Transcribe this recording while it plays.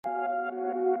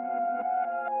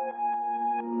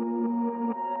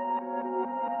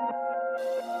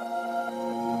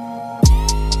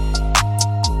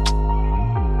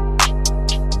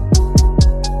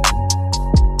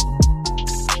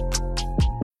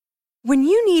When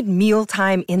you need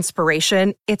mealtime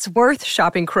inspiration, it's worth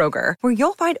shopping Kroger, where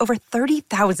you'll find over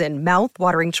 30,000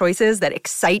 mouth-watering choices that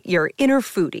excite your inner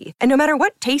foodie. And no matter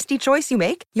what tasty choice you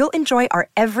make, you'll enjoy our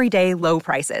everyday low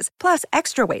prices, plus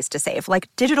extra ways to save, like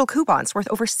digital coupons worth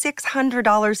over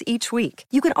 $600 each week.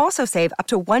 You can also save up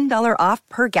to $1 off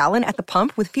per gallon at the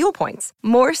pump with fuel points.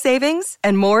 More savings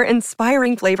and more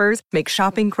inspiring flavors make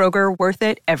shopping Kroger worth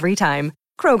it every time.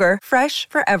 Kroger, fresh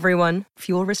for everyone.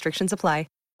 Fuel restrictions apply.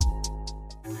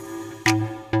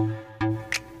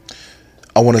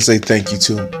 I want to say thank you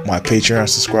to my Patreon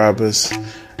subscribers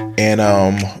and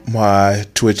my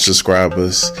Twitch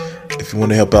subscribers. If you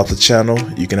want to help out the channel,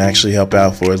 you can actually help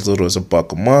out for as little as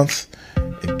 $1 a month.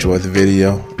 Enjoy the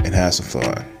video and have some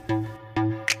fun.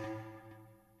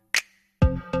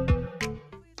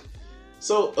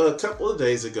 So a couple of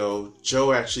days ago,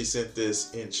 Joe actually sent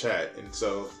this in chat, and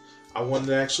so I wanted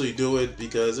to actually do it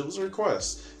because it was a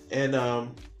request. And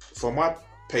for my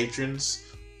patrons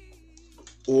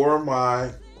or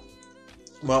my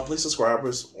monthly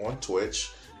subscribers on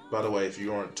Twitch, by the way, if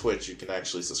you're on Twitch, you can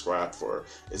actually subscribe for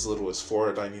as little as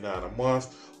 $4.99 a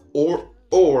month,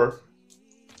 or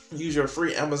use your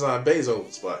free Amazon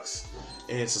Bezos bucks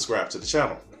and subscribe to the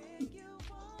channel.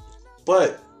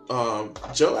 But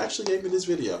Joe actually gave me this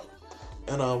video,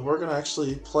 and we're gonna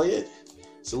actually play it.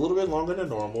 It's a little bit longer than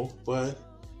normal, but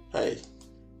hey,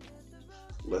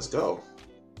 let's go.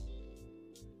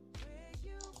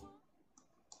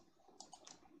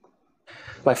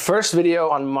 My first video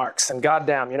on Marx, and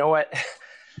goddamn, you know what?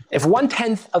 If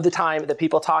 1/10 of the time that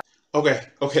people talk. Okay.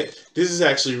 This is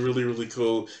actually really, really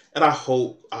cool, and I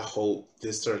hope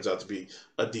this turns out to be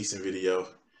a decent video.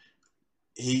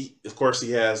 Of course,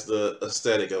 he has the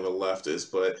aesthetic of a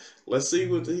leftist, but let's see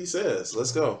what he says.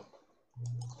 Let's go.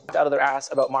 Out of their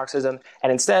ass about Marxism,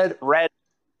 and instead read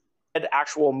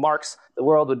actual Marx, the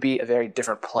world would be a very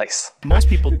different place. Most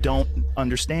people don't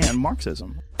understand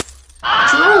Marxism.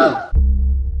 True.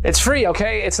 It's free,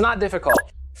 okay? It's not difficult.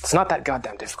 It's not that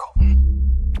goddamn difficult.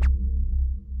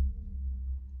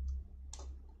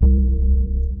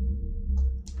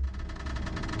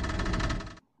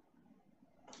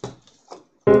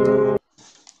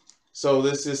 So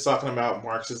this is talking about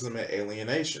Marxism and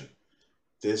alienation.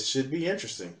 This should be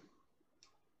interesting.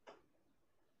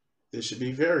 This should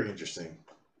be very interesting.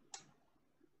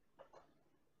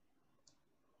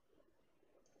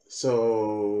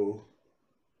 So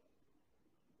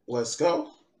let's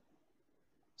go.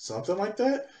 Something like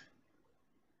that.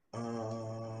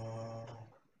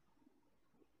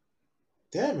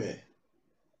 Damn it.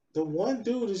 The one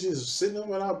dude is just sitting up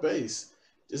at our base,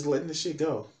 just letting the shit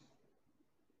go.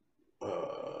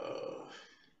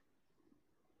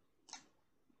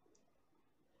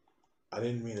 I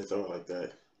didn't mean to throw it like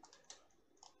that.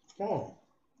 Come on.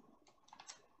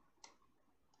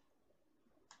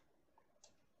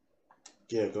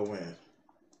 Yeah, go in.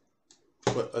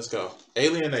 But let's go.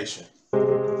 Alienation.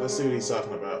 Let's see what he's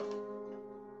talking about.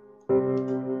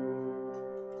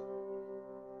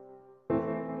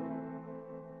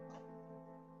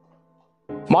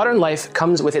 Modern life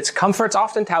comes with its comforts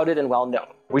often touted and well known.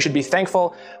 We should be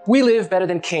thankful we live better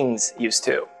than kings used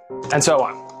to, and so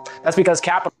on. That's because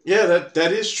capital. Yeah,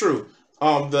 that is true.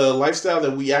 The lifestyle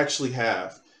that we actually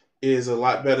have is a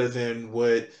lot better than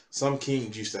what some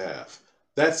kings used to have.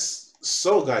 That's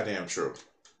so goddamn true.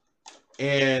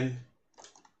 And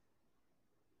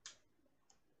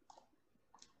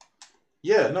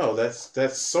yeah, no,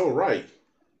 that's so right.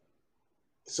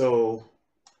 So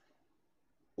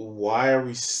why are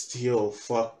we still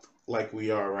fucked like we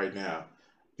are right now?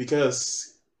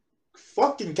 Because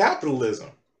fucking capitalism.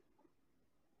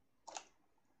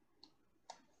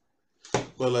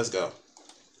 Well, let's go.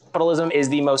 Capitalism is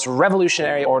the most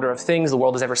revolutionary order of things the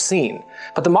world has ever seen.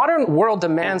 But the modern world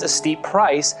demands a steep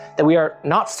price that we are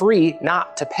not free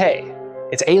not to pay.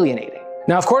 It's alienating.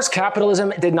 Now, of course,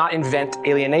 capitalism did not invent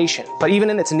alienation, but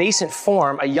even in its nascent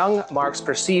form, a young Marx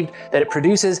perceived that it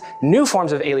produces new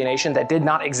forms of alienation that did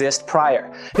not exist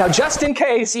prior. Now, just in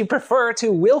case you prefer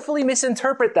to willfully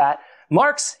misinterpret that,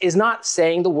 Marx is not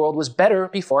saying the world was better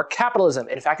before capitalism.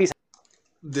 In fact, he's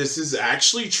This is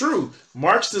actually true.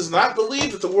 Marx does not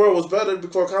believe that the world was better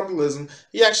before capitalism.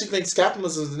 He actually thinks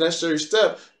capitalism is the necessary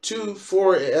step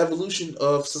for an evolution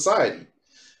of society.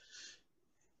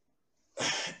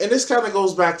 And this kind of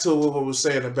goes back to what we were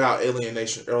saying about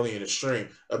alienation early in the stream,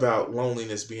 about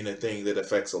loneliness being a thing that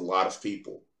affects a lot of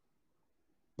people.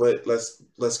 But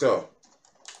let's go.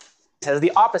 says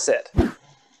the opposite.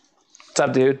 What's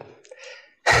up, dude?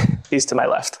 He's to my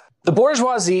left. The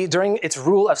bourgeoisie, during its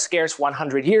rule of scarce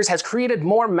 100 years, has created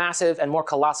more massive and more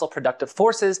colossal productive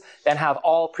forces than have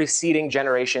all preceding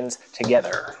generations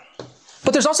together.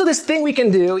 But there's also this thing we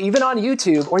can do, even on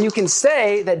YouTube, where you can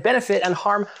say that benefit and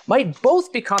harm might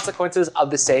both be consequences of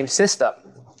the same system.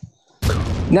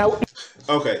 Now,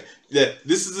 okay, yeah,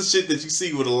 this is the shit that you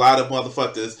see with a lot of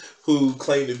motherfuckers who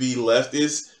claim to be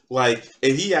leftists. Like,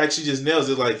 and he actually just nails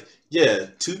it. Like, yeah,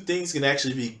 two things can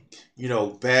actually be, you know,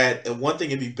 bad, and one thing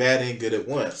can be bad and good at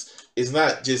once. It's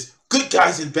not just good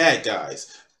guys and bad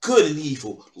guys, good and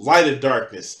evil, light and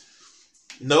darkness.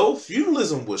 No,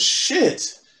 feudalism was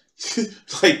shit.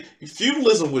 Like,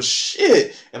 feudalism was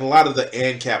shit, and a lot of the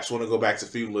ANCAPs want to go back to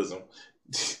feudalism.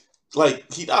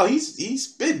 Like, he's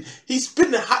spitting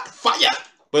hot fire.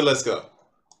 But let's go.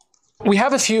 We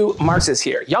have a few Marxists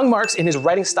here. Young Marx, in his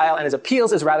writing style and his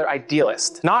appeals, is rather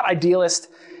idealist. Not idealist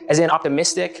as in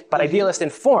optimistic, but idealist in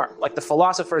form, like the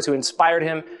philosophers who inspired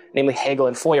him, namely Hegel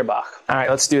and Feuerbach. All right,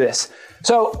 let's do this.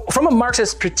 So, from a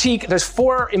Marxist critique, there's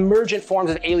 4 emergent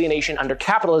forms of alienation under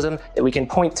capitalism that we can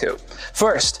point to.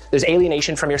 First, there's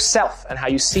alienation from yourself and how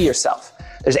you see yourself.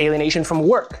 There's alienation from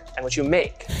work and what you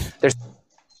make.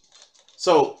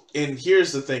 So, and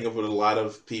here's the thing about a lot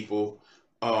of people,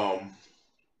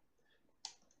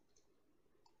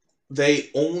 they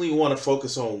only want to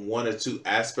focus on 1 or 2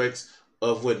 aspects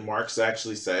of what Marx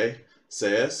actually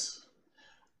says.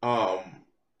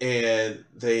 And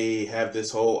they have this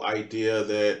whole idea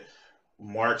that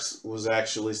Marx was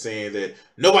actually saying that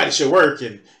nobody should work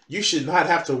and you should not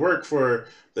have to work for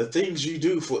the things you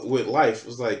do with life. It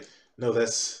was like, no,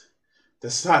 that's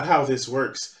not how this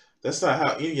works. That's not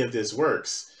how any of this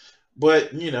works.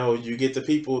 But, you know, you get the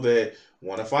people that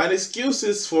want to find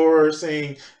excuses for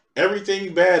saying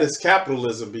everything bad is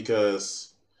capitalism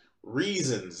because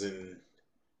reasons and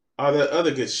all that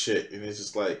other good shit. And it's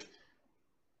just like,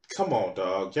 come on,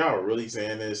 dog. Y'all are really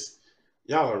saying this?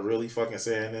 Y'all are really fucking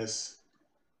saying this?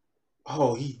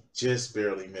 Oh, he just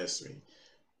barely missed me.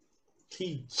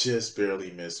 He just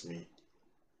barely missed me.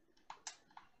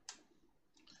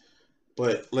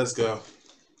 But let's go.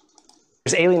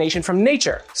 There's alienation from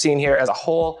nature, seen here as a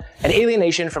whole, and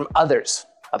alienation from others,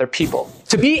 other people.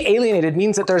 To be alienated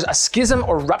means that there's a schism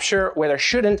or rupture where there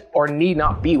shouldn't or need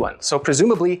not be one. So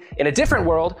presumably, in a different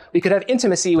world, we could have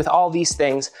intimacy with all these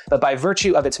things, but by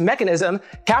virtue of its mechanism,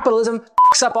 capitalism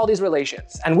fucks up all these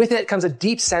relations. And with it comes a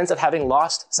deep sense of having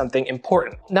lost something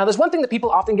important. Now, there's one thing that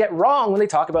people often get wrong when they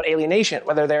talk about alienation,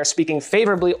 whether they're speaking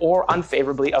favorably or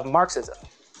unfavorably of Marxism.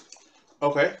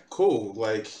 Okay, cool.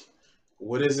 Like,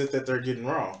 what is it that they're getting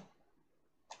wrong?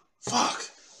 Fuck.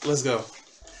 Let's go.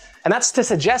 And that's to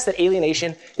suggest that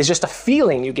alienation is just a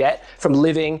feeling you get from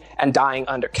living and dying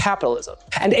under capitalism.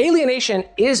 And alienation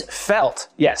is felt,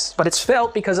 yes, but it's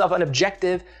felt because of an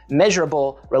objective,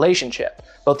 measurable relationship.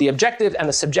 Both the objective and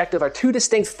the subjective are 2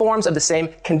 distinct forms of the same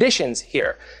conditions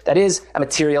here. That is, a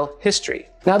material history.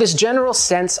 Now, this general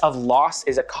sense of loss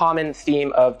is a common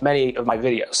theme of many of my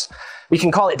videos. We can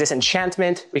call it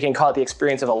disenchantment, we can call it the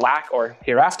experience of a lack, or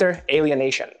hereafter,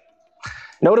 alienation.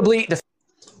 Notably,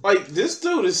 like, this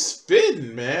dude is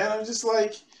spitting, man. I'm just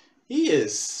like, he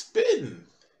is spitting.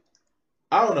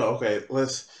 I don't know. Okay,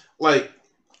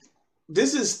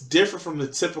 this is different from the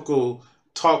typical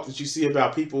talk that you see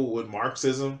about people with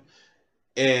Marxism.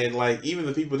 And, like, even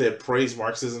the people that praise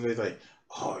Marxism, they're like,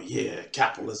 oh, yeah,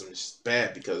 capitalism is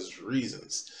bad because of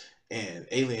reasons. And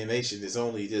alienation is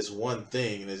only this one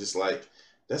thing. And it's just like,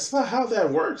 that's not how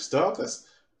that works, dog. That's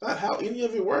not how any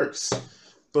of it works.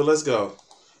 But let's go.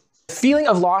 The feeling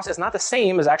of loss is not the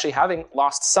same as actually having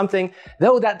lost something,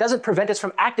 though that doesn't prevent us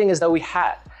from acting as though we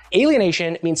had.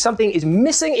 Alienation means something is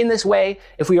missing in this way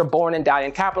if we are born and die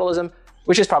in capitalism,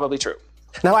 which is probably true.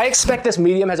 Now, I expect this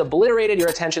medium has obliterated your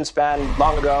attention span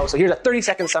long ago, so here's a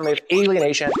 30-second summary of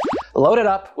alienation, loaded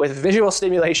up with visual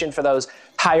stimulation for those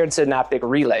tired synaptic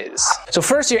relays. So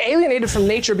first, you're alienated from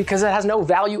nature because it has no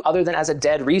value other than as a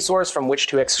dead resource from which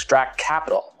to extract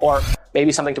capital, or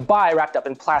maybe something to buy wrapped up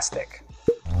in plastic.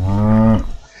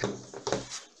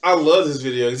 I love this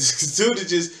video. This dude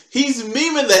is he's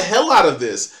memeing the hell out of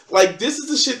this. Like, this is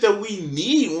the shit that we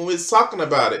need when we're talking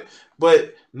about it.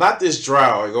 But not this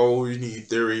drought. Like, oh, we need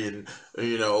theory and,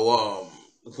 you know,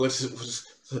 what's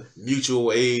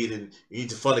mutual aid and you need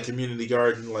to fund a community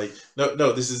garden. Like,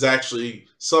 no, this is actually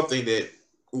something that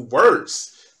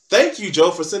works. Thank you,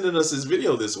 Joe, for sending us this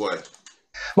video this way.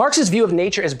 Marx's view of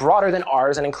nature is broader than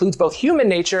ours and includes both human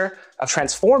nature of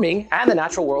transforming and the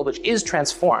natural world which is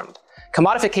transformed.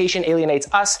 Commodification alienates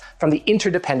us from the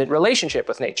interdependent relationship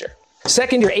with nature.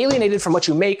 Second, you're alienated from what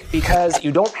you make because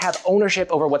you don't have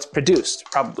ownership over what's produced,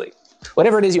 probably.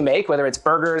 Whatever it is you make, whether it's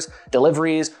burgers,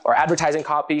 deliveries, or advertising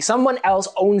copy, someone else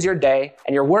owns your day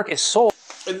and your work is sold.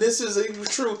 And this is even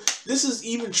true. This is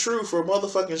even true for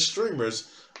motherfucking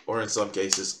streamers, or in some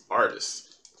cases,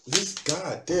 artists. This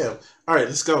goddamn. All right,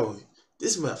 let's go.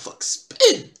 This motherfucker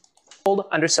spin.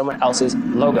 Under someone else's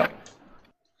logo.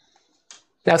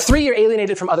 Now, 3, you're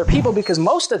alienated from other people because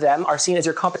most of them are seen as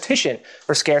your competition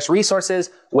for scarce resources,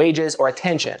 wages, or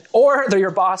attention. Or they're your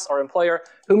boss or employer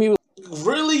whom you...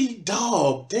 Really?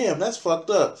 Dog. Damn, that's fucked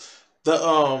up.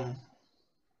 The,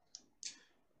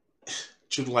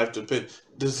 true to life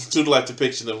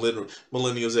depiction of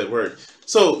millennials at work.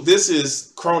 So this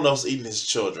is Kronos eating his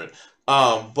children.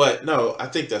 But no, I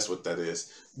think that's what that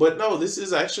is. But no, this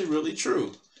is actually really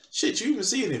true. Shit, you even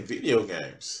see it in video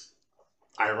games.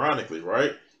 Ironically,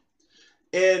 right?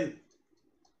 And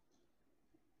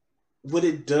what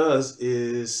it does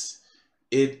is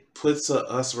it puts a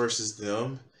us versus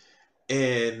them,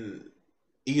 and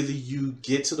either you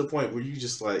get to the point where you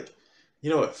just like,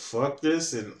 you know what, fuck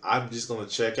this, and I'm just gonna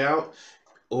check out,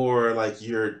 or like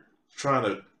you're trying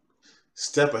to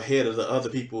step ahead of the other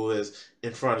people that's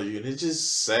in front of you, and it's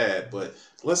just sad. But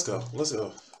let's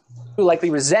go. who likely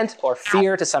resent or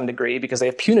fear to some degree because they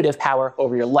have punitive power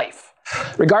over your life.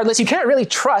 Regardless, you can't really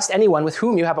trust anyone with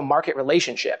whom you have a market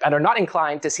relationship and are not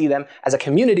inclined to see them as a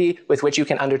community with which you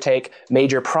can undertake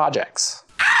major projects.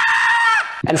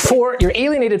 And 4, you're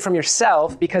alienated from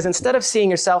yourself because instead of seeing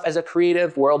yourself as a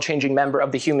creative, world-changing member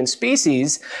of the human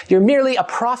species, you're merely a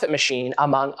profit machine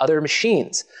among other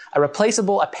machines, a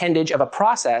replaceable appendage of a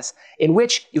process in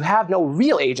which you have no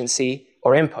real agency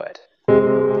or input.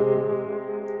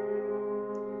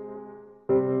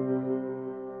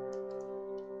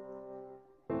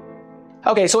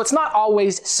 Okay, so it's not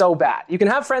always so bad. You can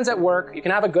have friends at work, you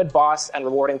can have a good boss and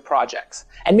rewarding projects,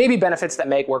 and maybe benefits that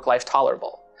make work life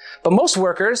tolerable. But most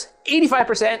workers,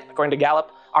 85%, according to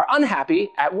Gallup, are unhappy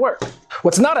at work.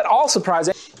 What's not at all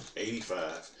surprising...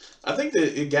 85. I think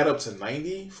that it got up to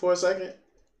 90 for a second.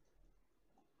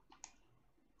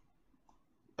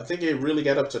 I think it really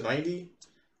got up to 90.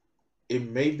 It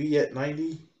may be at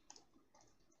 90.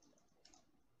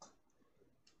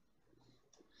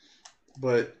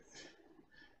 But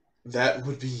that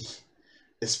would be,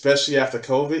 especially after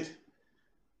COVID,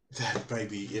 that might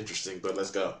be interesting, but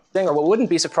let's go. Or what wouldn't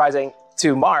be surprising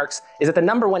to Marx is that the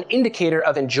number one indicator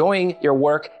of enjoying your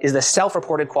work is the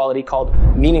self-reported quality called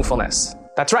meaningfulness.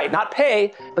 That's right, not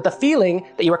pay, but the feeling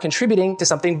that you are contributing to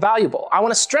something valuable. I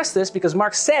want to stress this because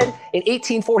Marx said in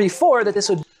 1844 that this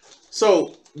would...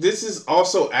 So this is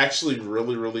also actually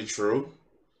really, really true.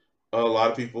 A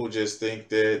lot of people just think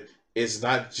that it's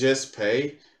not just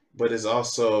pay, but it's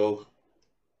also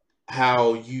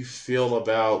how you feel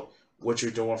about what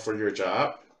you're doing for your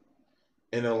job.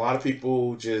 And a lot of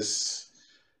people just,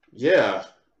 yeah,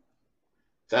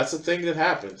 that's a thing that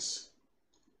happens.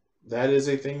 That is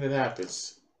a thing that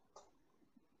happens.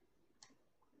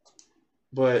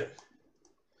 But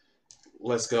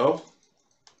let's go.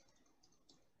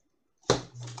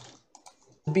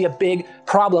 Be a big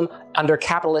problem under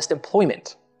capitalist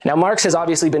employment. Now, Marx has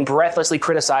obviously been breathlessly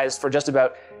criticized for just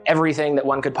about everything that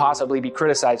one could possibly be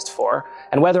criticized for,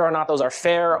 and whether or not those are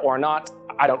fair or not,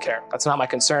 I don't care. That's not my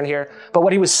concern here. But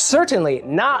what he was certainly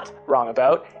not wrong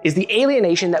about is the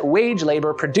alienation that wage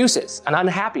labor produces, an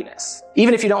unhappiness.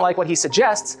 Even if you don't like what he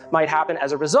suggests, might happen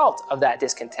as a result of that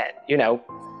discontent. You know,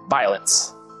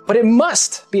 violence. But it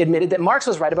must be admitted that Marx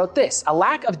was right about this. A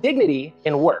lack of dignity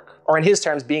in work, or in his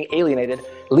terms, being alienated,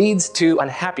 leads to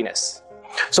unhappiness.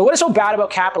 So what is so bad about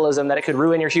capitalism that it could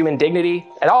ruin your human dignity?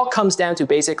 It all comes down to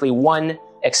basically one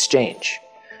exchange.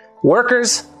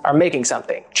 Workers are making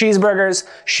something. Cheeseburgers,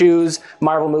 shoes,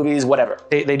 Marvel movies, whatever.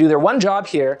 They do their one job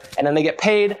here, and then they get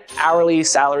paid, hourly,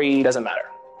 salary, doesn't matter.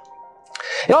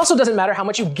 It also doesn't matter how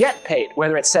much you get paid,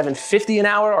 whether it's $7.50 an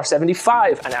hour or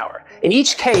 $75 an hour. In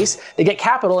each case, they get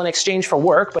capital in exchange for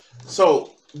work. But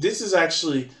so this is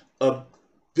actually a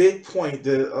big point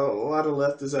that a lot of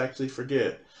leftists actually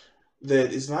forget.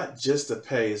 That it's not just the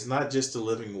pay, it's not just the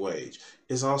living wage.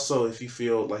 It's also if you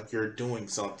feel like you're doing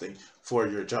something for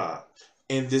your job.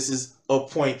 And this is a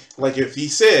point, like if he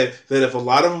said that if a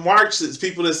lot of Marxists,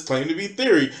 people that claim to be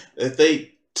theory, that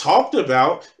they talked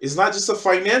about, it's not just a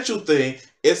financial thing,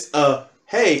 it's a,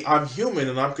 hey, I'm human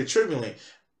and I'm contributing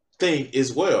thing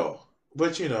as well.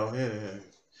 But you know,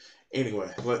 anyway,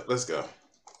 let's go.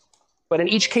 But in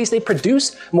each case, they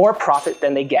produce more profit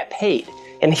than they get paid.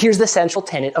 And here's the central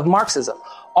tenet of Marxism.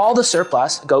 All the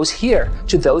surplus goes here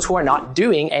to those who are not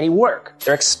doing any work.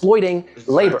 They're exploiting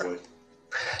labor.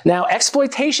 Now,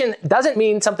 exploitation doesn't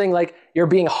mean something like you're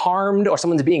being harmed or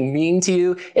someone's being mean to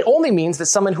you. It only means that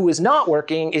someone who is not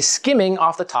working is skimming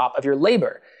off the top of your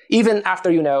labor, even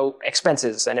after, you know,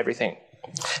 expenses and everything.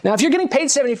 Now, if you're getting paid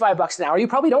 $75 an hour, you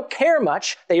probably don't care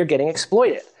much that you're getting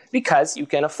exploited because you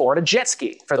can afford a jet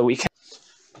ski for the weekend.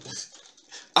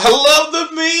 I love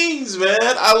the memes, man.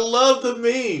 I love the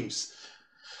memes.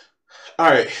 All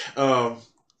right,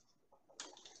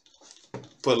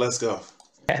 but let's go.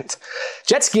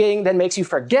 Jet skiing then makes you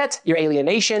forget your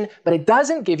alienation, but it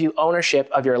doesn't give you ownership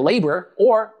of your labor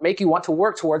or make you want to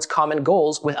work towards common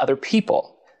goals with other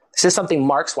people. This is something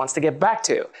Marx wants to get back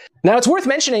to. Now, it's worth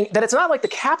mentioning that it's not like the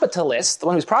capitalist, the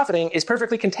one who's profiting, is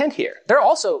perfectly content here. They're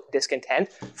also discontent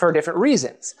for different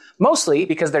reasons, mostly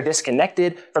because they're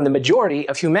disconnected from the majority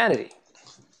of humanity.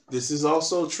 This is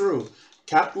also true.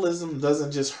 Capitalism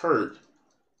doesn't just hurt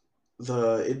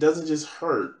the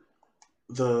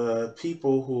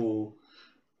people who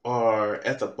are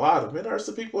at the bottom. It hurts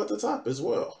the people at the top as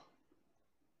well.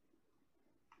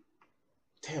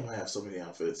 Damn, I have so many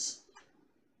outfits.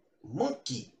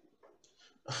 Monkey.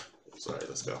 Sorry,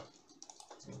 let's go.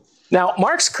 Now,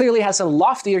 Marx clearly has some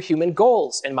loftier human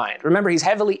goals in mind. Remember, he's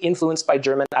heavily influenced by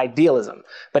German idealism.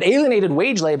 But alienated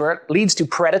wage labor leads to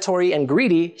predatory and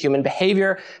greedy human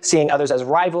behavior, seeing others as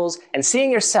rivals, and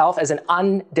seeing yourself as an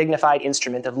undignified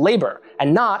instrument of labor,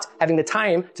 and not having the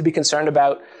time to be concerned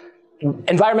about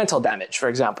environmental damage, for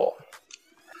example.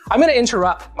 I'm going to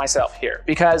interrupt myself here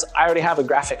because I already have a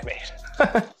graphic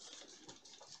made.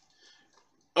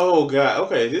 Oh God!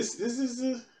 Okay, this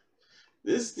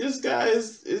guy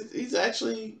he's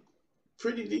actually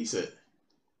pretty decent.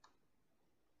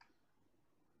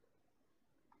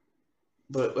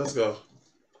 But let's go.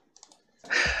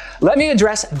 Let me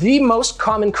address the most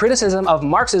common criticism of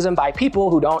Marxism by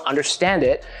people who don't understand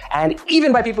it, and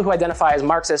even by people who identify as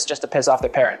Marxists just to piss off their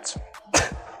parents.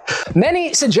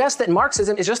 Many suggest that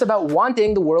Marxism is just about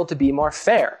wanting the world to be more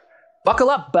fair.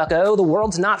 Buckle up, bucko, the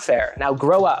world's not fair. Now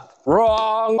grow up.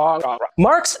 Wrong.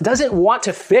 Marx doesn't want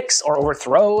to fix or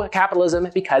overthrow capitalism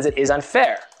because it is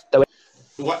unfair.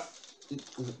 What?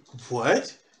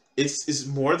 It's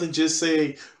more than just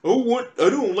saying, oh, what?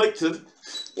 I don't like to,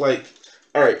 like,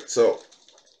 all right, so,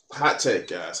 hot take,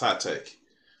 guys, hot take.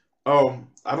 I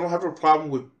don't have a problem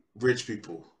with rich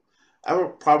people. I have a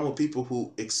problem with people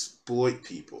who exploit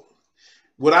people.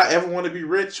 Would I ever want to be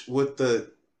rich with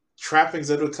the trappings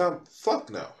that would come?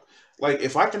 Fuck no. Like,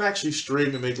 if I can actually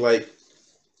stream and make like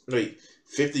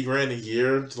 50 grand a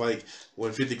year, like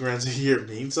when 50 grand a year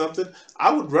means something,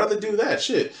 I would rather do that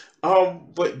shit.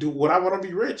 But would I want to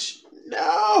be rich?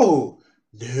 No.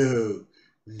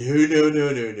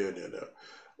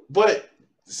 But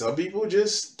some people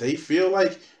they feel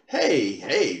like,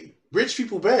 hey, rich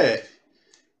people bad.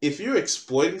 If you're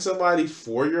exploiting somebody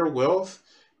for your wealth,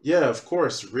 yeah, of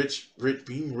course,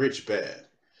 being rich bad.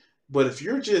 But if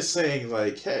you're just saying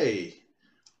like, hey,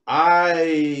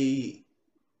 I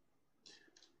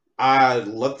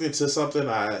looked into something,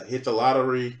 I hit the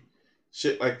lottery,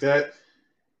 shit like that,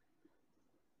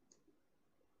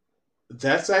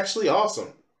 that's actually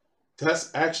awesome. That's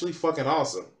actually fucking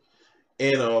awesome.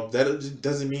 And that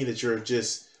doesn't mean that you're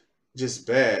just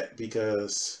bad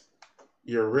because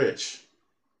you're rich.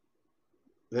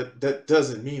 That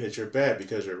doesn't mean that you're bad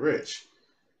because you're rich.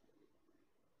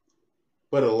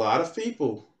 But a lot of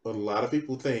people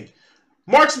think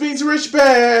Marx means rich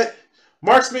bad.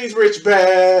 Marx means rich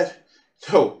bad.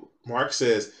 No, Marx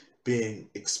says being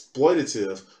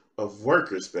exploitative of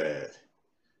workers bad.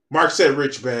 Marx said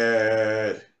rich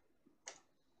bad.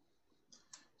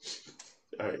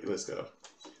 All right, let's go.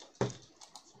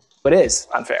 It is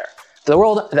unfair. The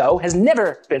world, though, has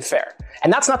never been fair.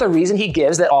 And that's not the reason he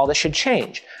gives that all this should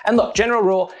change. And look, general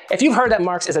rule, if you've heard that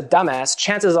Marx is a dumbass,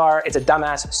 chances are it's a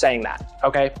dumbass saying that,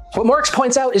 okay? What Marx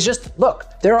points out is just,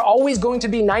 look, there are always going to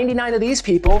be 99 of these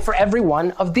people for every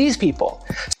one of these people.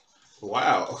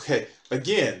 Wow, okay.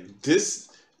 Again, this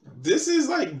is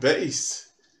like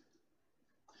base.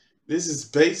 This is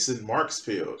base in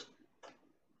Marxfield.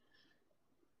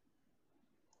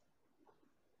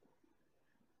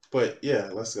 But yeah,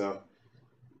 let's go.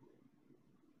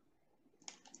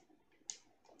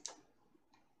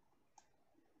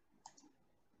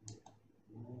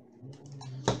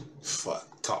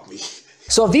 Fuck, caught me.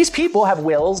 So if these people have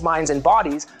wills, minds, and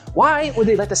bodies, why would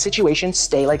they let the situation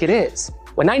stay like it is?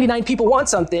 When 99 people want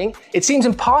something, it seems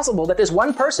impossible that this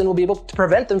one person will be able to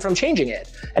prevent them from changing it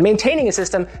and maintaining a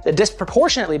system that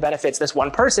disproportionately benefits this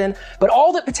one person, but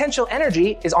all the potential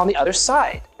energy is on the other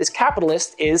side. This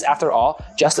capitalist is, after all,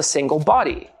 just a single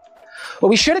body. What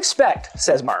we should expect,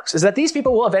 says Marx, is that these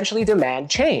people will eventually demand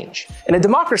change. In a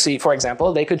democracy, for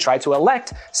example, they could try to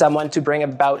elect someone to bring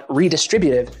about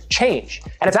redistributive change.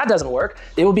 And if that doesn't work,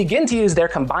 they will begin to use their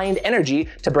combined energy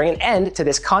to bring an end to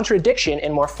this contradiction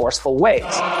in more forceful ways.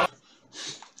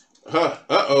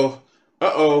 Uh-oh.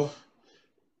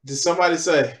 Did somebody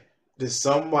say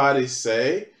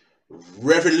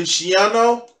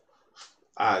Revoluciono?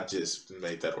 I just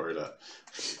made that word up.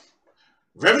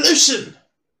 Revolution!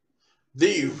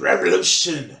 The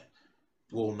revolution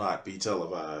will not be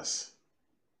televised.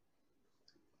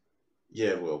 Yeah,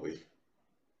 it will be.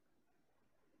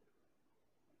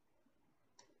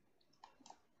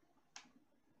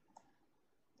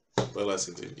 But let's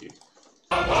continue.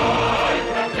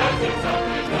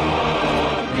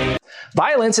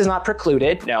 Violence is not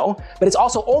precluded, no, but it's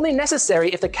also only necessary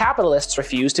if the capitalists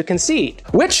refuse to concede,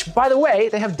 which, by the way,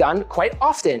 they have done quite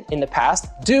often in the past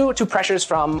due to pressures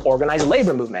from organized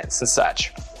labor movements and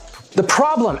such. The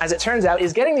problem, as it turns out,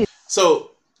 is getting these...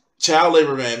 So, child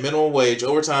labor ban, minimum wage,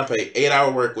 overtime pay,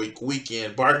 8-hour work week,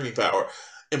 weekend, bargaining power,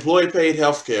 employee paid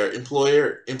healthcare,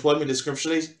 employment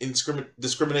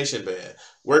discrimination ban,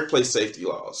 workplace safety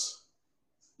laws.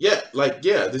 Yeah,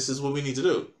 this is what we need to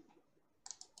do.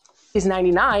 Is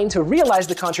 99 to realize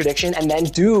the contradiction and then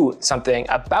do something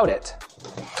about it.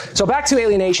 So back to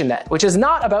alienation then, which is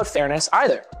not about fairness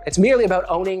either. It's merely about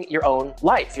owning your own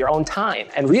life, your own time,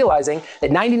 and realizing that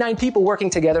 99 people working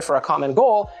together for a common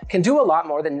goal can do a lot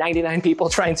more than 99 people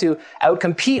trying to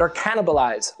outcompete or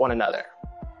cannibalize one another.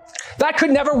 That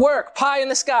could never work. Pie in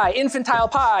the sky, infantile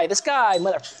pie, the sky,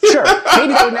 mother. Sure,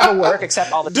 maybe that would never work,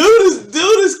 except all the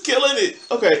dude is killing it.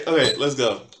 Okay, let's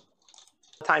go.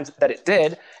 Times that it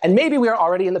did, and maybe we are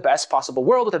already in the best possible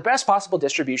world with the best possible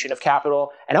distribution of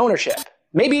capital and ownership.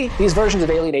 Maybe these versions of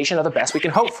alienation are the best we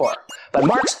can hope for, but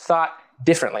Marx thought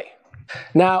differently.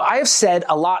 Now, I have said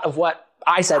a lot of what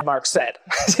I said Marx said,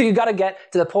 so you gotta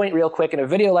get to the point real quick in a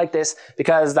video like this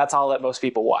because that's all that most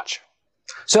people watch.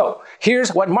 So,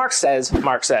 here's what Marx says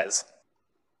Marx says.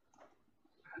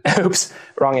 Oops,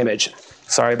 wrong image.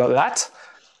 Sorry about that.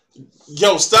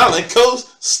 Yo, Stalin, go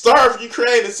starve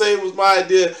Ukraine and say it was my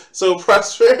idea, so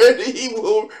prosperity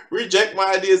will reject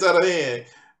my ideas out of hand.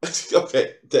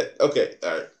 Okay,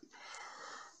 all right.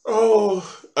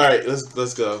 Oh, all right.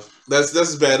 Let's go. That's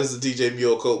as bad as the DJ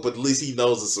Mule quote, but at least he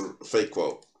knows it's a fake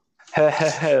quote. I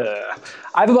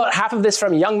have about half of this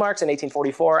from young Marx in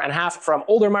 1844 and half from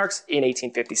older Marx in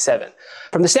 1857.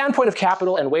 From the standpoint of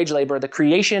capital and wage labor, the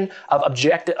creation of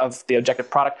the objective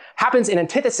product happens in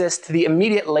antithesis to the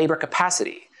immediate labor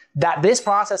capacity. That this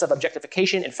process of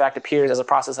objectification, in fact, appears as a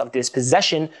process of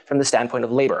dispossession from the standpoint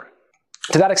of labor.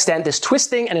 To that extent, this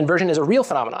twisting and inversion is a real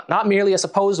phenomenon, not merely a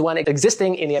supposed one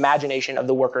existing in the imagination of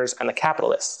the workers and the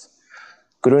capitalists.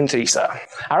 Grundrisse.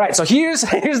 All right, so here's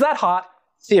that hot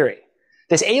theory.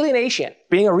 This alienation,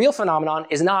 being a real phenomenon,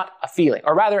 is not a feeling.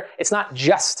 Or rather, it's not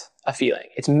just a feeling.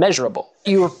 It's measurable.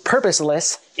 You're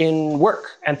purposeless in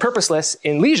work and purposeless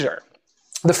in leisure.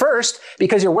 The first,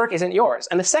 because your work isn't yours.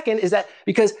 And the second is that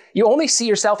because you only see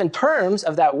yourself in terms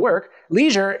of that work,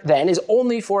 leisure then is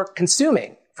only for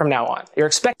consuming from now on. You're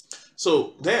expecting...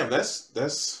 So, damn,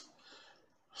 that's...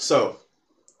 So,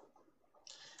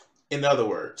 in other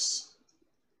words,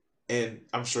 and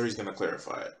I'm sure he's going to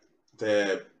clarify it,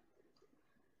 that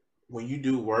when you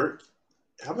do work,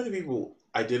 how many people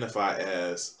identify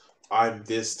as I'm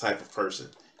this type of person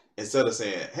instead of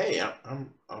saying, "Hey, I'm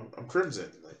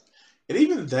Crimson." Like, and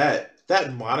even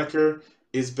that moniker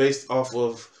is based off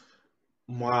of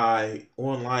my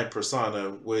online persona,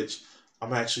 which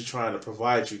I'm actually trying to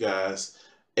provide you guys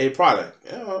a product,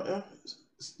 a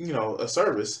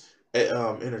service,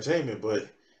 entertainment, but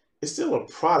it's still a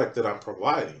product that I'm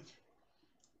providing.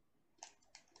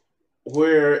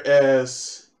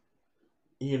 Whereas,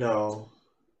 a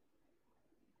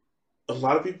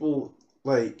lot of people,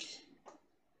 like,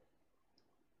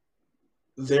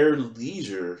 their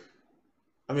leisure,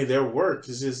 their work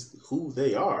is just who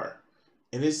they are.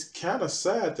 And it's kind of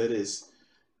sad that it's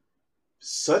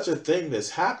such a thing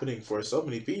that's happening for so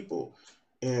many people.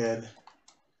 And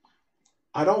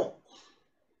I don't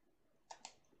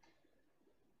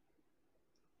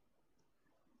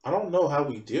know how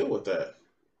we deal with that.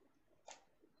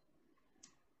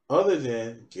 Other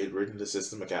than get rid of the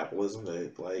system of capitalism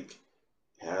that, like,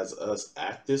 has us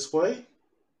act this way.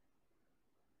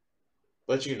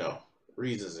 But,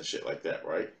 reasons and shit like that,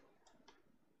 right?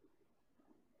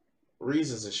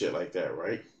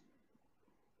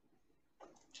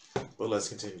 But let's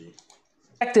continue.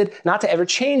 Expected not to ever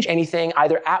change anything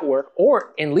either at work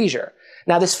or in leisure.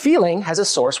 Now, this feeling has a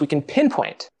source we can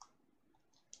pinpoint.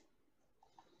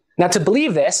 Now, to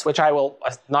believe this, which I will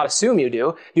not assume you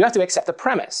do, you have to accept the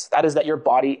premise. That is that your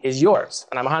body is yours.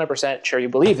 And I'm 100% sure you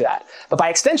believe that. But by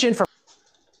extension, for...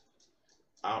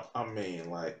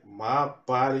 my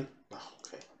body... Oh,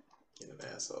 okay. Get an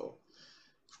asshole.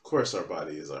 Of course our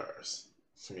body is ours.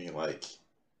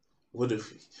 What do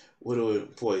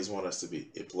employees want us to be?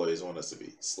 Employees want us to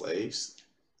be slaves?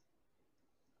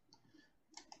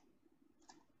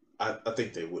 I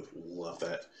think they would love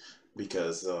that,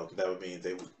 because that would mean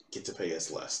they would get to pay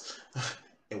us less,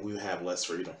 and we would have less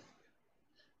freedom.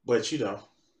 But you know,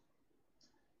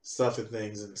 stuff and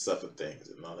things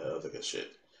and all that other good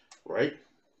shit, right?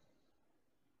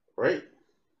 Right?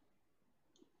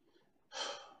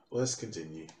 Let's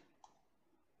continue.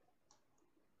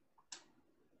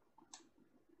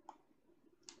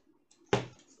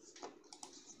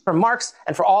 For Marx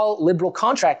and for all liberal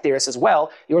contract theorists as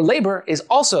well, your labor is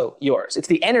also yours. It's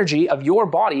the energy of your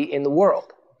body in the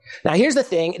world. Now, here's the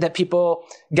thing that people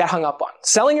get hung up on.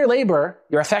 Selling your labor,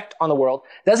 your effect on the world,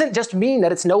 doesn't just mean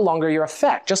that it's no longer your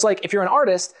effect. Just like if you're an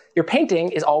artist, your painting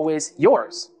is always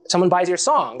yours. If someone buys your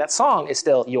song, that song is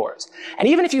still yours. And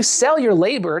even if you sell your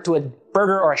labor to a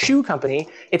burger or a shoe company,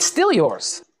 it's still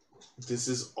yours. This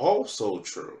is also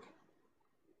true.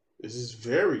 This is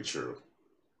very true.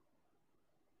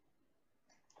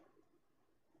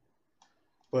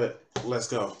 But let's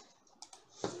go.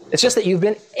 It's just that you've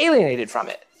been alienated from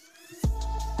it.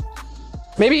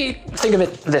 Maybe think of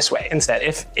it this way instead.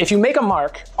 If you make a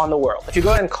mark on the world, if you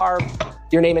go ahead and carve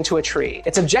your name into a tree,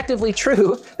 it's objectively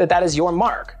true that that is your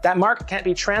mark. That mark can't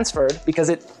be transferred because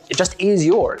it just is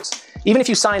yours. Even if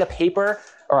you sign a paper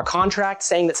or a contract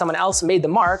saying that someone else made the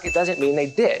mark, it doesn't mean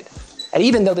they did. And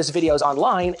even though this video is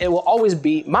online, it will always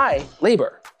be my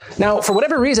labor. Now, for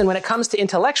whatever reason, when it comes to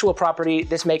intellectual property,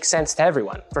 this makes sense to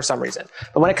everyone for some reason.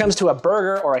 But when it comes to a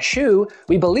burger or a shoe,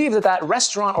 we believe that that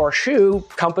restaurant or shoe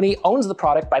company owns the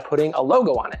product by putting a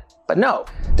logo on it. But no,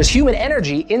 there's human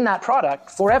energy in that product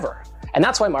forever. And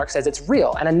that's why Marx says it's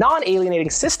real. And a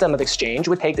non-alienating system of exchange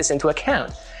would take this into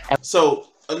account. So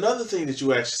another thing that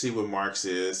you actually see with Marx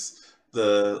is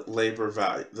the labor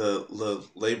value, the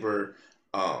labor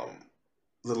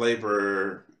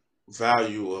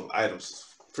value of items.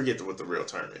 Forget what the real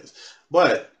term is,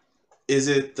 but is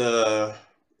it the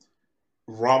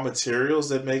raw materials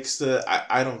that makes the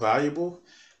item valuable?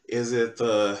 Is it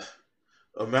the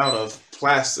amount of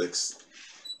plastics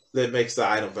that makes the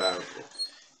item valuable?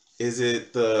 Is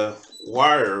it the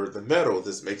wire or the metal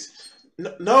that makes?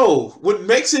 No, what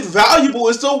makes it valuable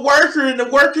is the worker and the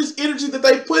worker's energy that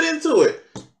they put into it.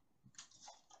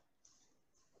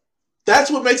 That's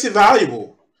what makes it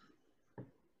valuable.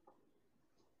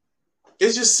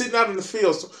 It's just sitting out in the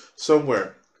field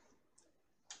somewhere.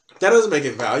 That doesn't make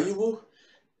it valuable.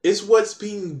 It's what's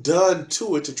being done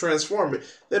to it to transform it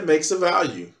that makes the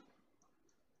value.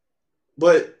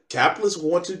 But capitalists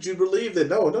wanted you to believe that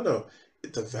no.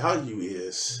 The value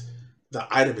is the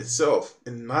item itself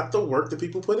and not the work that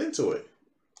people put into it.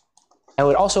 And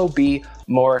would also be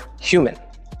more human.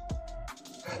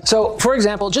 So, for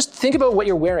example, just think about what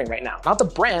you're wearing right now. Not the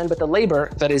brand, but the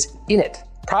labor that is in it.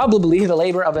 Probably the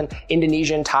labor of an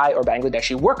Indonesian, Thai, or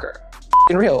Bangladeshi worker.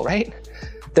 F***ing real, right?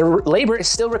 Their labor is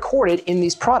still recorded in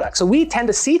these products. So we tend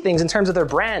to see things in terms of their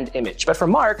brand image. But for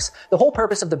Marx, the whole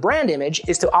purpose of the brand image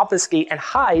is to obfuscate and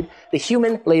hide the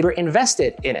human labor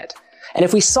invested in it. And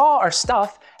if we saw our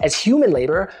stuff as human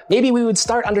labor, maybe we would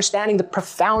start understanding the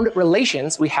profound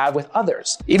relations we have with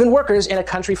others, even workers in a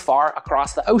country far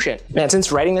across the ocean. Man,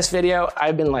 since writing this video,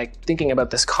 I've been thinking about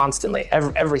this constantly,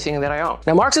 everything that I own.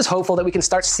 Now, Marx is hopeful that we can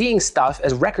start seeing stuff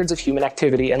as records of human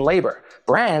activity and labor.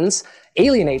 Brands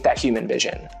alienate that human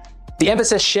vision. The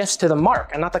emphasis shifts to the mark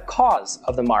and not the cause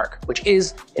of the mark, which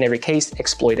is, in every case,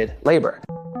 exploited labor.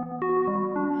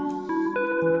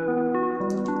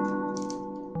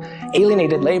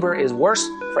 Alienated labor is worse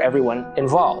for everyone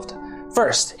involved.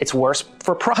 First, it's worse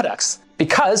for products,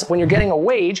 because when you're getting a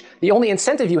wage, the only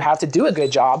incentive you have to do a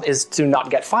good job is to not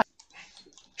get fired.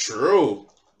 True.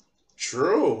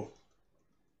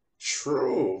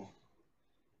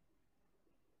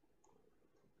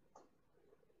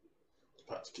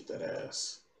 About to get that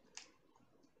ass.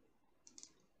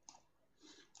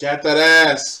 Got that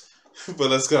ass. But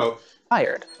let's go.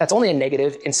 Fired. That's only a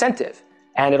negative incentive,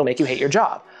 and it'll make you hate your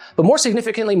job. But more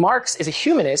significantly, Marx is a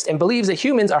humanist and believes that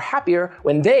humans are happier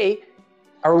when they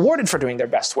are rewarded for doing their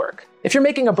best work. If you're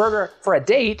making a burger for a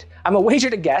date, I'm a wager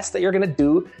to guess that you're going to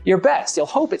do your best. You'll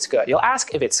hope it's good. You'll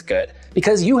ask if it's good,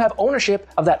 because you have ownership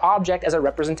of that object as a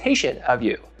representation of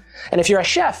you. And if you're a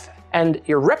chef and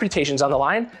your reputation's on the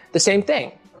line, the same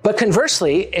thing. But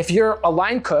conversely, if you're a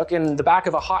line cook in the back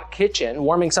of a hot kitchen,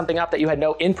 warming something up that you had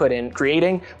no input in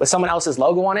creating with someone else's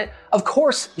logo on it, of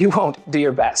course you won't do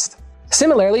your best.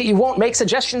 Similarly, you won't make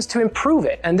suggestions to improve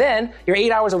it, and then your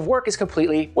 8 hours of work is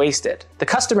completely wasted. The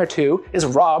customer, too, is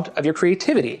robbed of your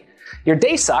creativity. Your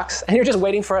day sucks, and you're just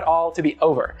waiting for it all to be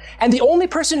over. And the only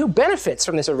person who benefits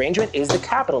from this arrangement is the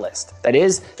capitalist. That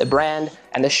is, the brand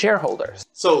and the shareholders.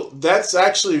 So that's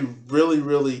actually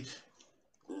really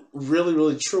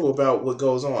true about what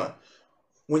goes on.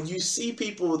 when you see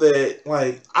people that,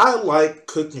 like, I like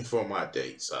cooking for my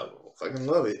dates. I fucking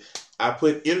love it. I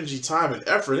put energy, time, and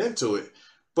effort into it.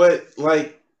 But,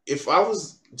 like, if I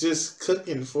was just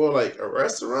cooking for, like, a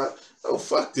restaurant, oh,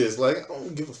 fuck this. Like, I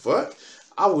don't give a fuck.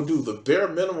 I would do the bare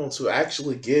minimum to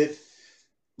actually get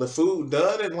the food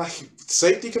done, and, like,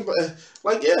 safety,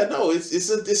 like, yeah, no, it's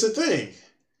a thing.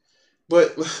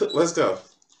 But let's go.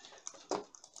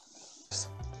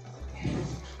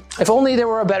 If only there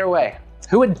were a better way.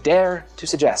 Who would dare to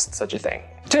suggest such a thing?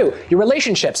 2, your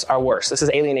relationships are worse. This is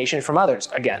alienation from others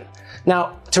again.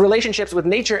 Now, to relationships with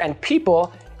nature and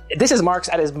people, this is Marx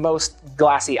at his most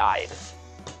glassy-eyed.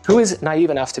 Who is naive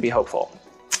enough to be hopeful?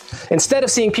 Instead of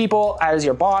seeing people as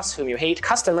your boss, whom you hate,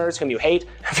 customers, whom you hate,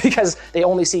 because they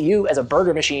only see you as a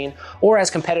burger machine or as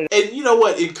competitive. And you know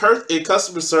what? In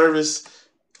customer service,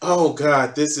 oh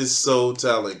God, this is so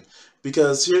telling.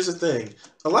 Because here's the thing.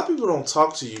 A lot of people don't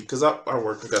talk to you, because I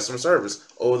work in customer service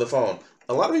over the phone.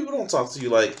 A lot of people don't talk to you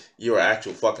like you're an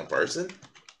actual fucking person.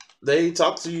 They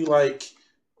talk to you like,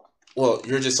 well,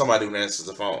 you're just somebody who answers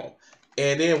the phone.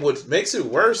 And then what makes it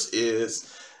worse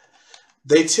is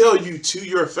they tell you to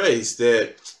your face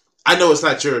that, I know it's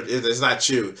not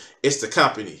you, it's the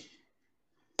company.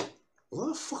 What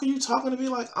the fuck are you talking to me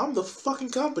like? I'm the fucking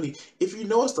company. If you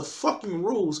know it's the fucking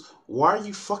rules, why are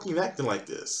you fucking acting like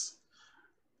this?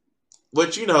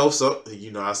 But you know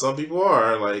how some people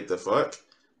are, like, the fuck.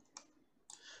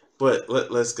 But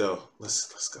let's go.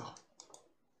 Let's go.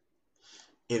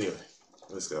 Anyway,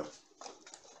 let's go.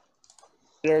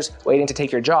 Waiting to take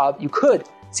your job, you could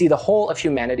see the whole of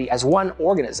humanity as one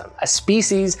organism, a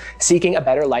species seeking a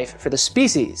better life for the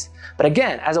species. But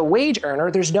again, as a wage earner,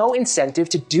 there's no incentive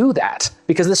to do that,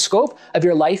 because the scope of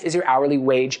your life is your hourly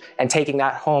wage and taking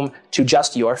that home to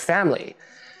just your family.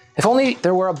 If only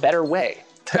there were a better way.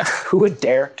 Who would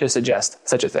dare to suggest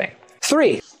such a thing?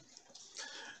 3.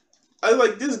 I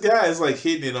like, this guy is like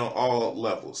hitting it on all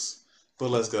levels.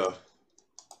 But let's go.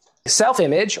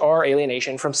 Self-image, or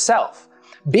alienation from self.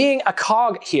 Being a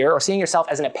cog here, or seeing yourself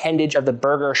as an appendage of the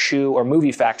burger, shoe, or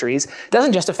movie factories,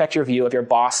 doesn't just affect your view of your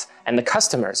boss and the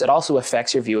customers. It also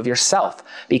affects your view of yourself.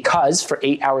 Because for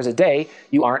 8 hours a day,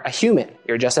 you aren't a human.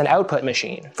 You're just an output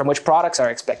machine, from which products are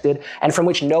expected, and from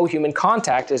which no human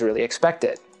contact is really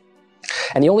expected.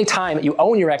 And the only time you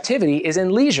own your activity is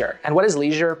in leisure. And what is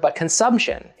leisure but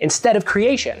consumption, instead of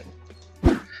creation?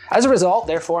 As a result,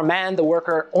 therefore, man, the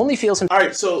worker, only feels himself. All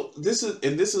right, so this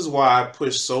is why I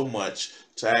push so much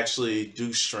to actually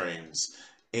do streams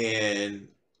and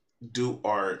do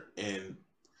art. And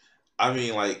I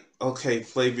mean, like, okay,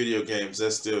 play video games,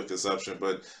 that's still consumption,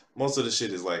 but most of the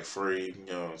shit is like free,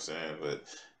 you know what I'm saying? But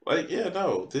like, yeah,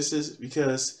 no, this is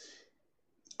because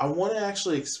I want to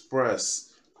actually express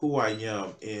who I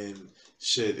am in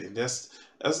shit. And that's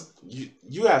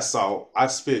you guys saw I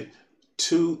spent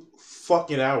 2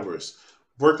 fucking hours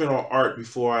working on art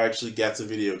before I actually got to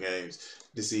video games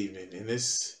this evening. And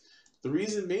the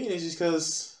reason being is just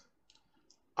because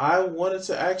I wanted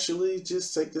to actually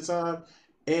just take the time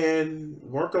and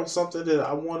work on something that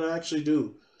I want to actually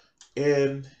do.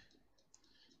 And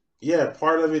yeah,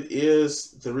 part of it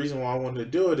is, the reason why I wanted to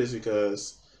do it is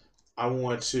because I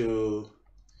want to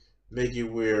make it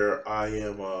where I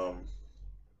am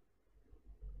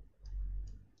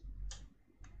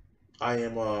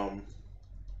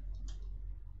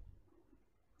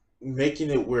making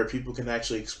it where people can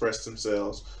actually express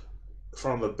themselves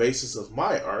from the basis of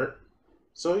my art.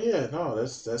 So yeah, no,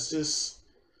 that's just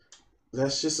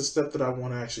a step that I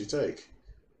want to actually take.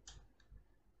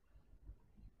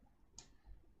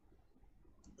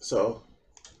 So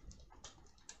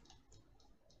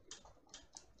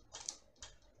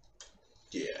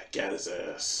yeah, got his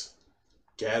ass.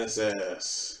 Got his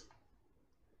ass.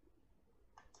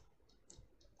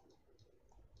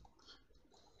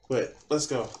 But let's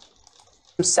go.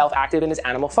 Himself active in his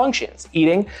animal functions,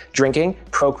 eating, drinking,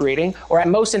 procreating, or at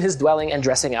most in his dwelling and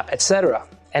dressing up, etc.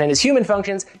 And in his human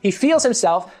functions, he feels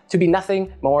himself to be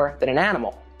nothing more than an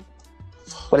animal.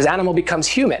 What is animal becomes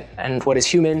human, and what is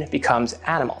human becomes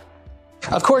animal.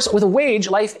 Of course, with a wage,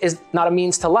 life is not a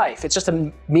means to life. It's just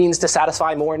a means to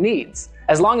satisfy more needs.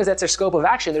 As long as that's their scope of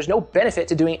action, there's no benefit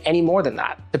to doing any more than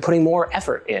that, to putting more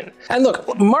effort in. And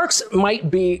look, Marx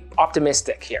might be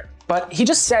optimistic here, but he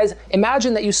just says,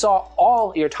 imagine that you saw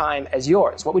all your time as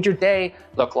yours. What would your day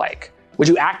look like? Would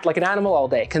you act like an animal all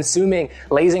day, consuming,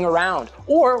 lazing around?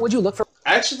 Or would you look for...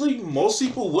 Actually, most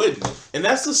people wouldn't. And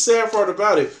that's the sad part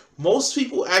about it. Most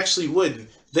people actually wouldn't.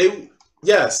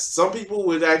 Yes, some people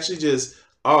would actually just,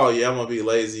 oh yeah, I'm gonna be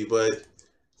lazy, but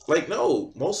like,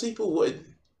 no, most people wouldn't.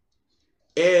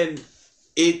 And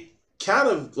it kind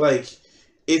of like,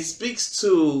 it speaks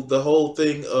to the whole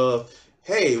thing of,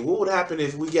 hey, what would happen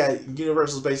if we got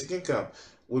universal basic income?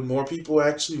 Would more people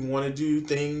actually want to do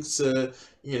things to,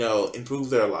 improve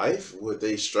their life? Would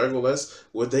they struggle less?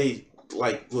 Would they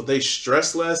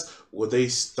stress less? Would they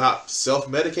stop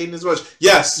self-medicating as much?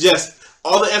 Yes.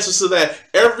 All the answers to that.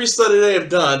 Every study they have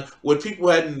done with people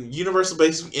having universal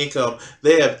basic income,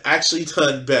 they have actually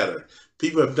done better.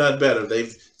 People have done better.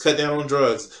 They've cut down on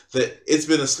drugs. It's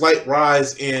been a slight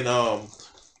rise in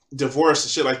divorce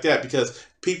and shit like that because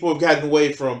people have gotten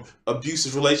away from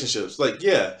abusive relationships.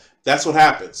 That's what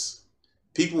happens.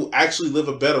 People actually live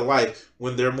a better life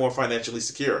when they're more financially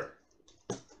secure.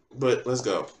 But let's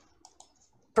go.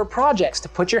 For projects to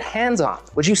put your hands on,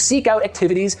 would you seek out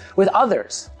activities with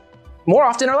others? More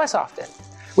often or less often?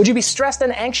 Would you be stressed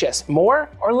and anxious more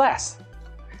or less?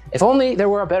 If only there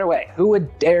were a better way. Who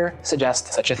would dare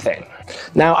suggest such a thing?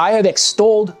 Now, I have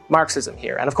extolled Marxism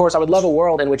here, and of course I would love a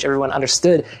world in which everyone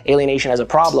understood alienation as a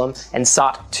problem and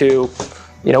sought to,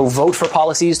 vote for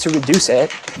policies to reduce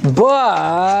it.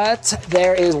 But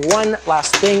there is one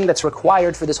last thing that's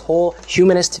required for this whole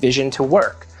humanist vision to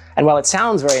work. And while it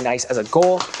sounds very nice as a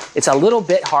goal, it's a little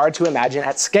bit hard to imagine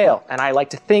at scale, and I like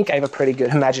to think I have a pretty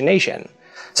good imagination.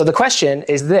 So the question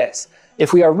is this.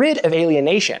 If we are rid of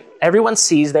alienation, everyone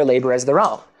sees their labor as their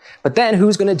own. But then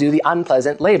who's going to do the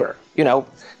unpleasant labor?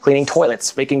 Cleaning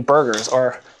toilets, making burgers,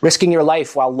 or risking your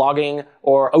life while logging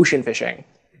or ocean fishing.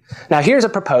 Now here's a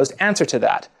proposed answer to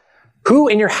that. Who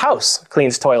in your house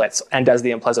cleans toilets and does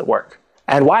the unpleasant work?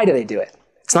 And why do they do it?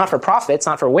 It's not for profit, it's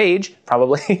not for wage,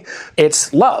 probably.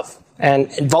 It's love and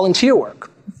volunteer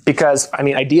work. Because,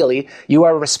 ideally, you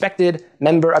are a respected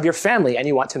member of your family and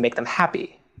you want to make them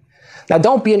happy. Now,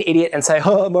 don't be an idiot and say,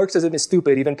 Marxism is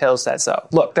stupid, even Pill said so.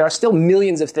 Look, there are still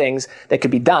millions of things that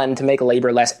could be done to make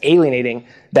labor less alienating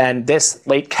than this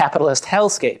late capitalist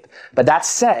hellscape. But that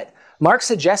said, Marx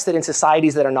suggests that in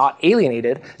societies that are not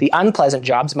alienated, the unpleasant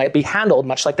jobs might be handled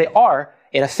much like they are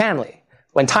in a family,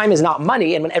 when time is not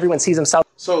money and when everyone sees himself.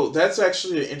 So that's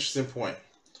actually an interesting point.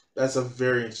 That's a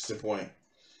very interesting point.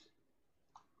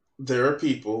 There are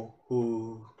people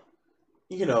who,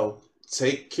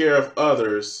 take care of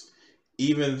others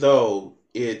even though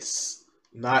it's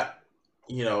not,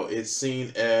 it's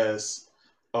seen as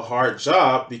a hard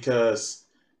job because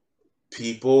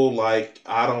people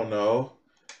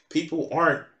people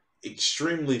aren't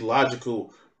extremely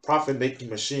logical profit-making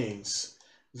machines.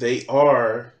 They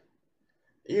are,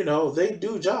 they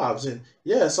do jobs. And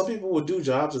yeah, some people will do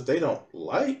jobs that they don't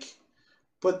like,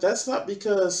 but that's not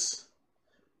because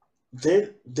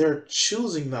they're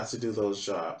choosing not to do those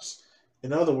jobs.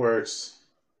 In other words,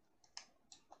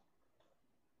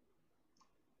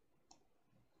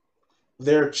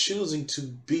 they're choosing to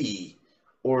be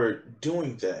or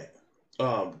doing that.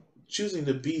 Choosing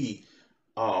to be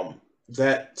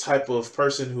that type of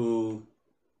person who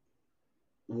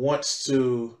wants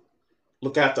to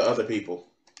look after other people.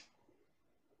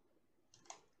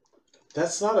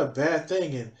 That's not a bad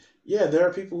thing. And yeah, there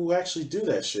are people who actually do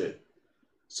that shit.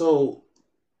 So,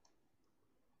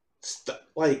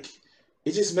 it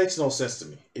just makes no sense to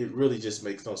me. It really just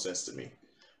makes no sense to me.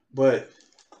 But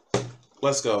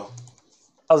let's go.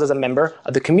 As a member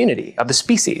of the community, of the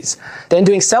species, then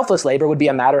doing selfless labor would be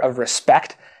a matter of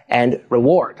respect and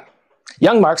reward.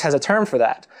 Young Marx has a term for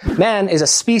that. Man is a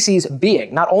species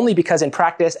being, not only because in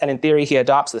practice and in theory he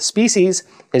adopts the species,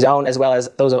 his own as well as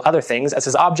those of other things, as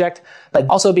his object, but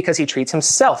also because he treats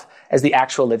himself as the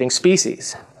actual living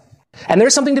species. And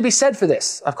there's something to be said for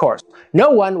this, of course. No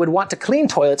one would want to clean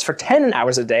toilets for 10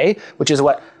 hours a day, which is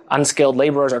what unskilled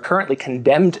laborers are currently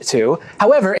condemned to.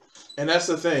 However, and that's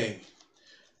the thing.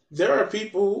 There are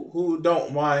people who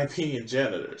don't mind being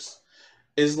janitors.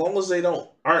 As long as they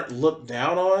aren't looked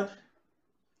down on,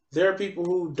 there are people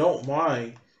who don't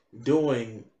mind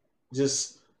doing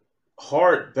just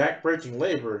hard, backbreaking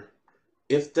labor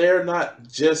if they're not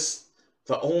just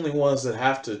the only ones that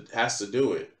has to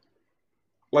do it.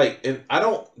 And I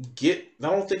don't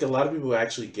think a lot of people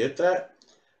actually get that.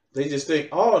 They just think,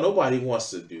 oh, nobody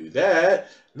wants to do that.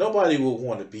 Nobody would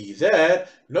want to be that.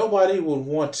 Nobody would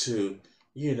want to,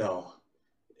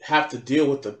 have to deal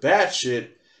with the bad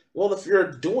shit. Well, if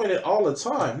you're doing it all the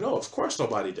time, no, of course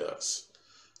nobody does.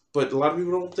 But a lot of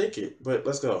people don't think it. But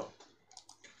let's go.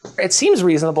 It seems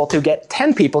reasonable to get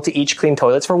 10 people to each clean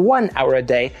toilets for 1 hour a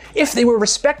day if they were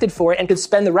respected for it and could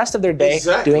spend the rest of their day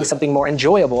doing something more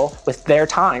enjoyable with their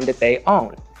time that they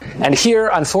own. And here,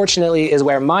 unfortunately, is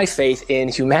where my faith in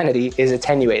humanity is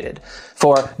attenuated.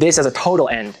 For this as a total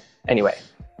end, anyway.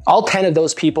 All 10 of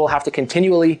those people have to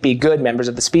continually be good members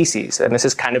of the species, and this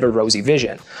is kind of a rosy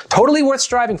vision. Totally worth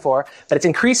striving for, but it's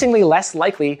increasingly less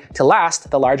likely to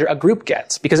last the larger a group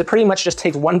gets, because it pretty much just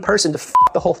takes one person to f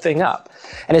the whole thing up.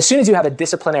 And as soon as you have a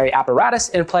disciplinary apparatus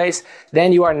in place,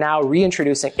 then you are now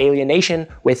reintroducing alienation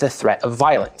with the threat of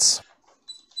violence.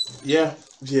 Yeah.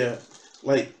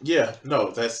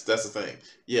 No, that's the thing.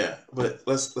 Yeah, but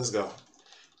let's go.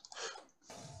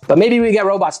 But maybe we get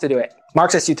robots to do it.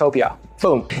 Marxist utopia.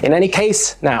 Boom. In any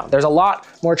case, now, there's a lot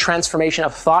more transformation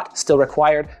of thought still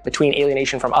required between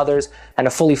alienation from others and a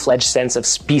fully fledged sense of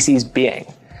species being.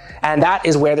 And that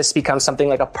is where this becomes something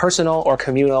like a personal or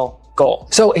communal goal.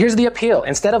 So here's the appeal.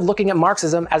 Instead of looking at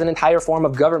Marxism as an entire form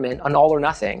of government, an all or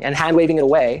nothing, and hand-waving it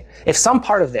away, if some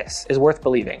part of this is worth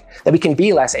believing, that we can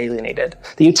be less alienated,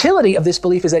 the utility of this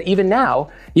belief is that even now,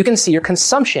 you can see your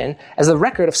consumption as the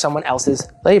record of someone else's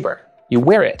labor. You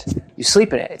wear it, you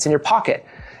sleep in it, it's in your pocket.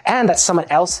 And that someone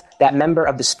else, that member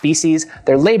of the species,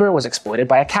 their labor was exploited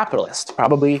by a capitalist,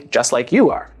 probably just like you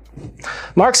are.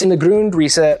 Marx in the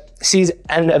Grundrisse sees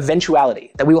an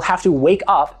eventuality, that we will have to wake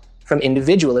up from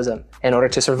individualism in order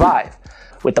to survive.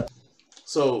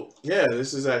 So, yeah,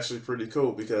 this is actually pretty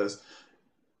cool because,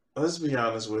 let's be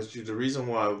honest with you, the reason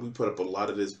why we put up a lot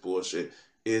of this bullshit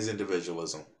is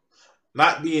individualism.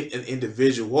 Not being an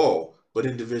individual, but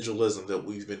individualism that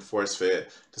we've been force-fed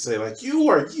to say, like, you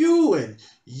are you, and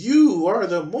you are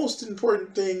the most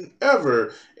important thing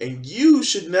ever, and you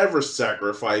should never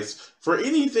sacrifice for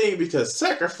anything because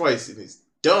sacrificing is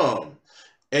dumb.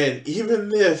 And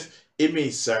even if it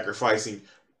means sacrificing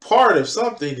part of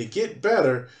something to get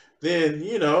better, then,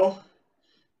 you know,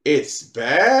 it's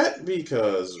bad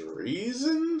because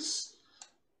reasons,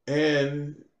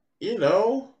 and, you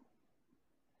know,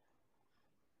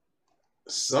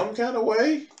 some kind of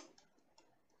way.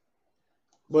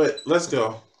 But let's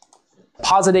go.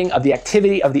 Positing of the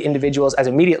activity of the individuals as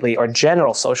immediately or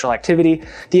general social activity,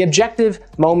 the objective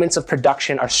moments of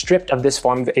production are stripped of this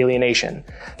form of alienation.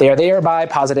 They are thereby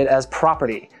posited as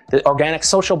property, the organic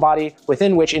social body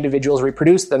within which individuals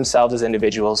reproduce themselves as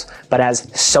individuals, but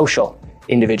as social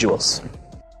individuals.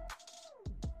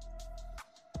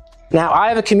 Now, I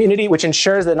have a community which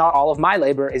ensures that not all of my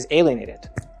labor is alienated.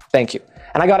 Thank you.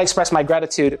 And I gotta express my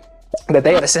gratitude that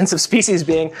they have a sense of species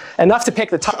being enough to pick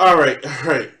the top. All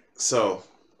right. So,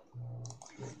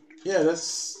 yeah,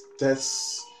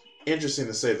 that's interesting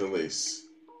to say the least.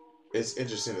 It's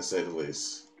interesting to say the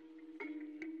least.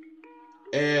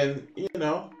 And, you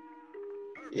know,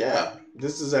 yeah,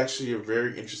 this is actually a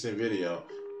very interesting video.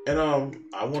 And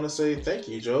I want to say thank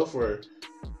you, Joe, for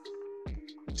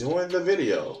doing the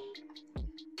video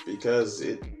because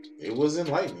it was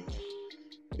enlightening.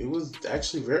 It was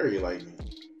actually very enlightening.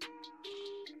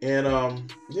 And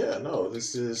yeah, no,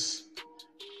 this is,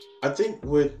 I think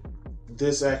what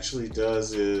this actually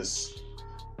does is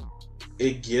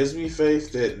it gives me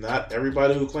faith that not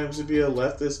everybody who claims to be a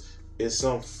leftist is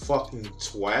some fucking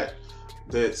twat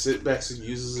that sits back and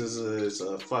uses as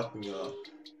a fucking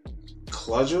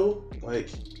cudgel. Like,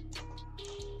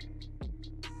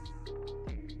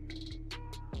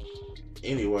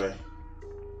 anyway.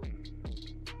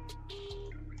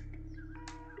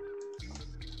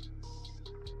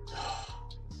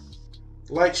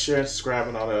 Like, share, subscribe,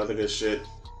 and all that other good shit.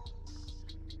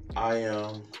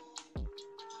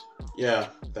 Yeah,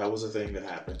 that was a thing that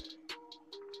happened.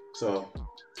 So,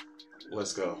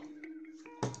 let's go.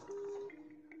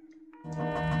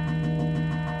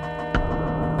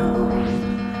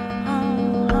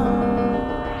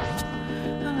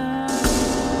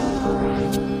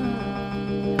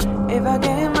 If I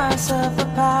gave myself the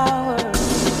power